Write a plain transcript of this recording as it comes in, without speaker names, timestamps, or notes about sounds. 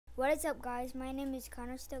What is up, guys? My name is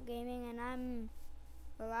Connor Still Gaming, and I'm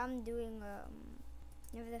doing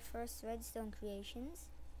one of the first Redstone creations.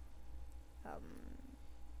 I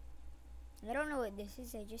don't know what this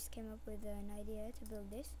is. I just came up with an idea to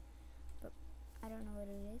build this, but I don't know what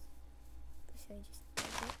it is. So I just did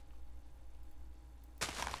it.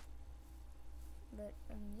 But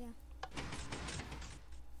yeah,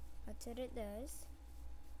 that's what it does.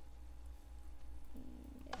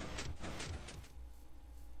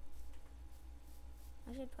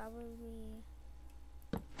 I should probably wait.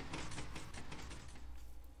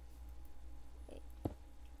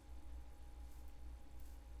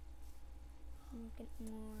 Make it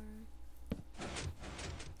more.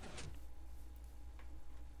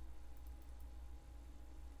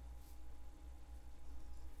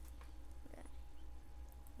 Yeah.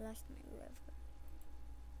 Lost my river.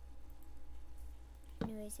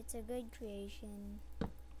 Anyways, it's a good creation.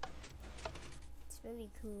 It's really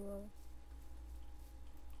cool.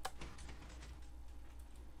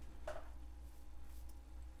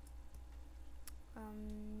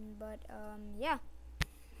 Yeah.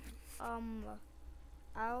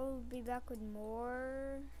 I'll be back with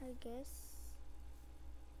more, I guess.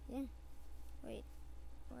 Yeah. Wait.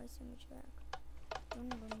 Why so much lag?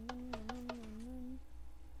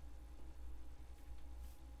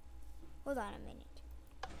 Hold on a minute.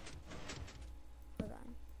 Hold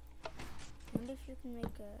on. I wonder if you can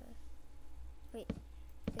make a... Wait.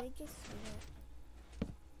 Did I just see that?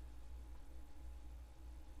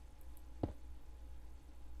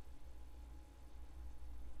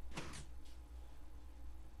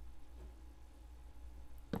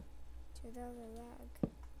 Without a lag.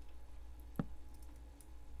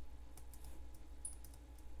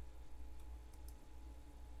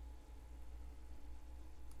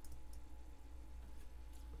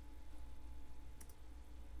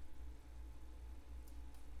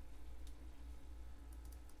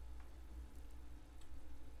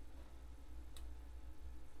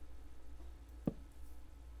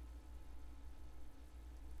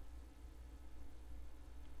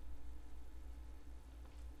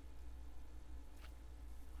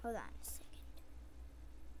 Hold on a second.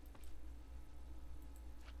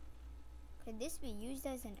 Could this be used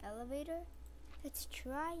as an elevator? Let's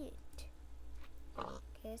try it.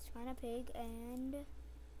 Okay, let's find a pig and...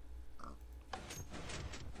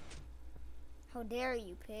 How dare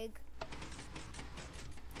you, pig?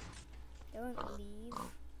 Don't leave.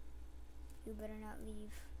 You better not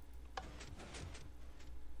leave.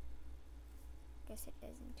 Guess it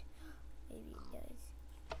doesn't. Maybe it does.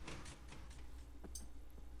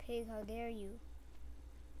 Pig, how dare you?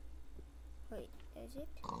 Wait, does it?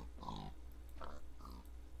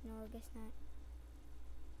 No, I guess not.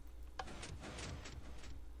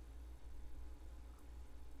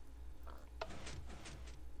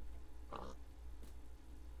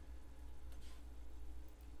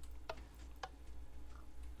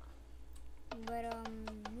 But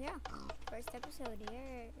yeah, first episode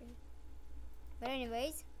here. But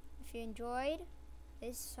anyways, if you enjoyed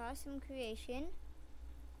this awesome creation,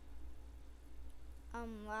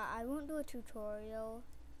 I won't do a tutorial.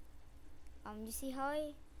 You see how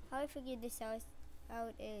I figured this out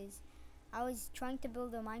is I was trying to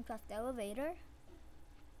build a Minecraft elevator.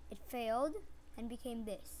 It failed and became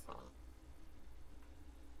this.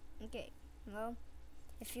 Okay, well,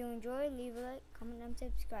 if you enjoyed, leave a like, comment, and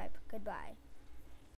subscribe. Goodbye.